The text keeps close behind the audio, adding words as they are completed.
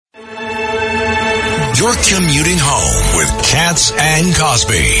You're commuting home with Katz and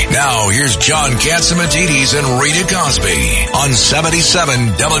Cosby. Now, here's John Catsimatidis and Rita Cosby on 77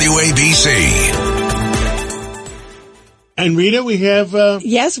 WABC. And Rita, we have...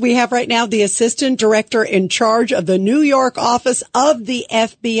 Yes, we have right now the assistant director in charge of the New York office of the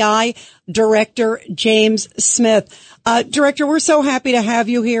FBI, Director James Smith. Director, we're so happy to have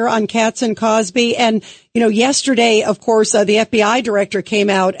you here on Katz and Cosby. And, you know, yesterday, of course, the FBI director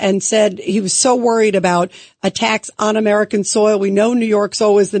came out and said he was so worried about attacks on American soil. We know New York's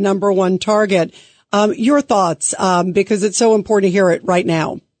always the number one target. Your thoughts, because it's so important to hear it right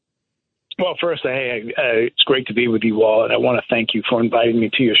now. Well, first, it's great to be with you all, and I want to thank you for inviting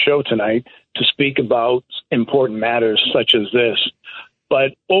me to your show tonight to speak about important matters such as this.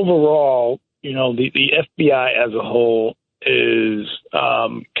 But overall, you know, the FBI as a whole is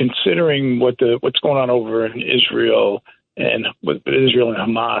considering what's going on over in Israel and with Israel and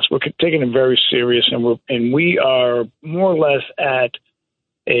Hamas. We're taking it very serious, and we are more or less at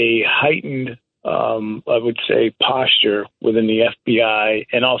a heightened I would say, posture within the FBI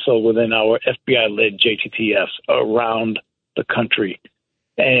and also within our FBI-led JTTFs around the country.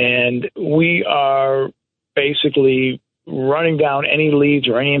 And we are basically running down any leads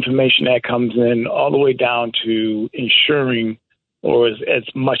or any information that comes in all the way down to ensuring, or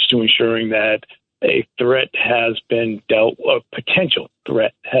as much to ensuring that a threat has been dealt, or potential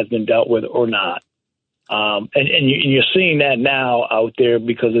threat has been dealt with or not. And you're seeing that now out there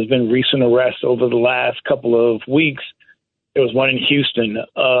because there's been recent arrests over the last couple of weeks. There was one in Houston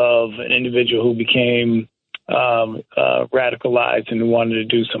of an individual who became radicalized and wanted to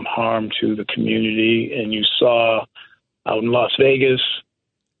do some harm to the community. And you saw out in Las Vegas,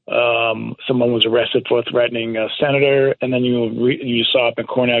 someone was arrested for threatening a senator. And then you saw up in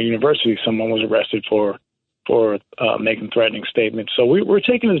Cornell University, someone was arrested for making threatening statements. So we're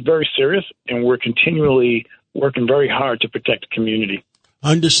taking this very serious, and we're continually working very hard to protect the community.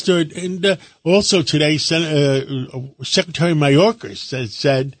 Understood. And also today, Secretary Mayorkas has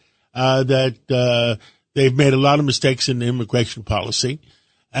said that they've made a lot of mistakes in the immigration policy.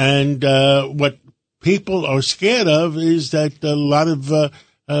 And what people are scared of is that a lot of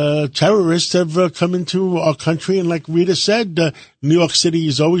terrorists have come into our country, and like Rita said, New York City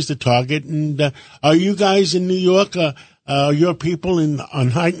is always the target. And are you guys in New York, your people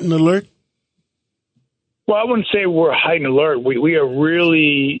on heightened alert? Well, I wouldn't say we're heightened alert. We are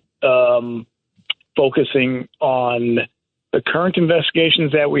really focusing on the current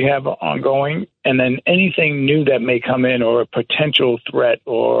investigations that we have ongoing, and then anything new that may come in, or a potential threat,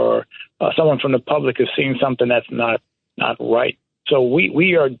 or someone from the public is seeing something that's not right. So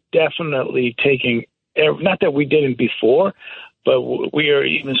we are definitely taking, not that we didn't before, but we are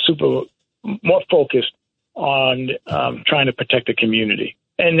even more focused on trying to protect the community.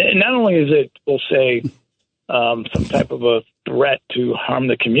 And not only is it, we'll say, some type of a threat to harm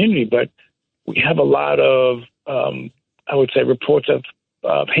the community, but we have a lot of, I would say, reports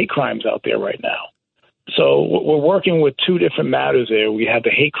of hate crimes out there right now. So we're working with two different matters there. We have the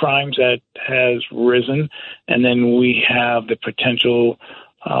hate crimes that has risen, and then we have the potential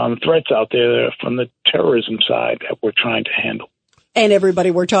threats out there from the terrorism side that we're trying to handle. And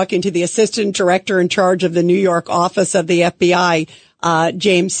everybody, we're talking to the assistant director in charge of the New York office of the FBI,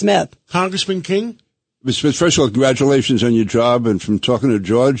 James Smith. Congressman King? Ms. Smith, first of all, congratulations on your job. And from talking to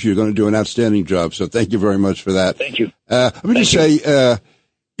George, you're going to do an outstanding job. So thank you very much for that. Thank you. Let me just say,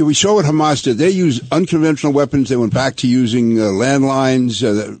 we saw what Hamas did. They used unconventional weapons. They went back to using landlines,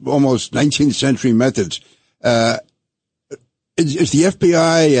 almost 19th century methods. Is the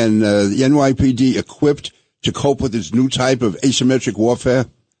FBI and the NYPD equipped to cope with this new type of asymmetric warfare?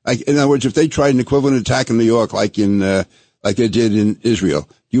 Like, in other words, if they tried an equivalent attack in New York, like they did in Israel,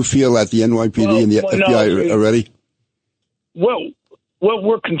 do you feel that the NYPD and the FBI are ready? Well, what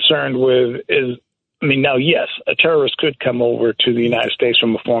we're concerned with is, now, yes, a terrorist could come over to the United States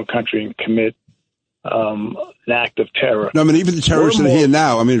from a foreign country and commit an act of terror. No, even the terrorists that are here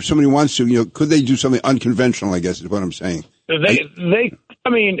now, if somebody wants to, could they do something unconventional, I guess is what I'm saying. We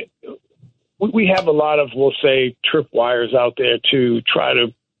have a lot of, we'll say, tripwires out there to try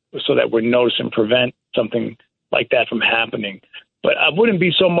to, so that we notice and prevent something like that from happening. But I wouldn't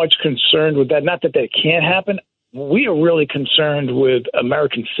be so much concerned with that. Not that can't happen. We are really concerned with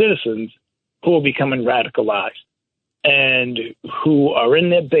American citizens who are becoming radicalized and who are in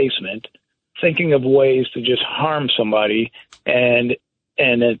their basement thinking of ways to just harm somebody, and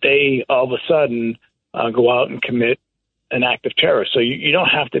that they all of a sudden go out and commit an act of terror. So you don't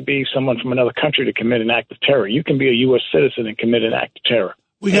have to be someone from another country to commit an act of terror. You can be a U.S. citizen and commit an act of terror.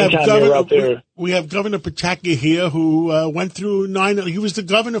 We have Anytime you're out Governor. there, We have Governor Pataki here, who went through 9. He was the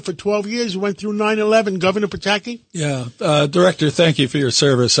governor for 12 years. He went through 9/11. Governor Pataki. Yeah, Director, thank you for your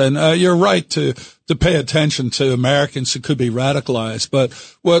service, and you're right to pay attention to Americans who could be radicalized. But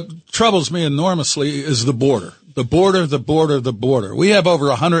what troubles me enormously is the border. The border. We have over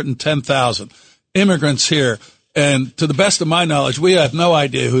 110,000 immigrants here. And to the best of my knowledge, we have no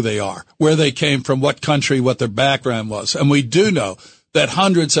idea who they are, where they came from, what country, what their background was. And we do know that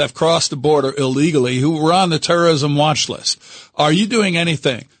hundreds have crossed the border illegally who were on the terrorism watch list. Are you doing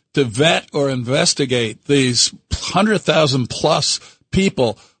anything to vet or investigate these 100,000 plus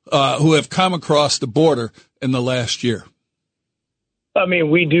people who have come across the border in the last year? I mean,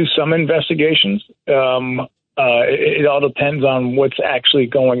 we do some investigations. It all depends on what's actually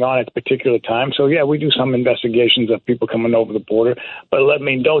going on at the particular time. So, yeah, we do some investigations of people coming over the border. But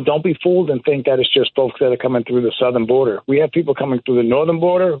don't be fooled and think that it's just folks that are coming through the southern border. We have people coming through the northern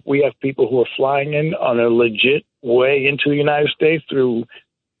border. We have people who are flying in on a legit way into the United States through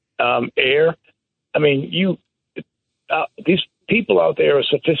air. I mean, these people out there are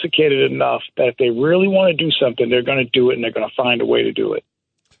sophisticated enough that if they really want to do something, they're going to do it, and they're going to find a way to do it.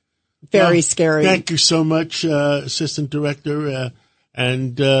 Very scary. Thank you so much, Assistant Director,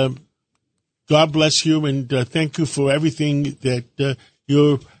 and God bless you, and thank you for everything that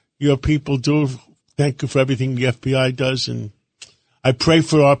your people do. Thank you for everything the FBI does, and I pray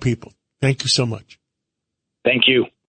for our people. Thank you so much. Thank you.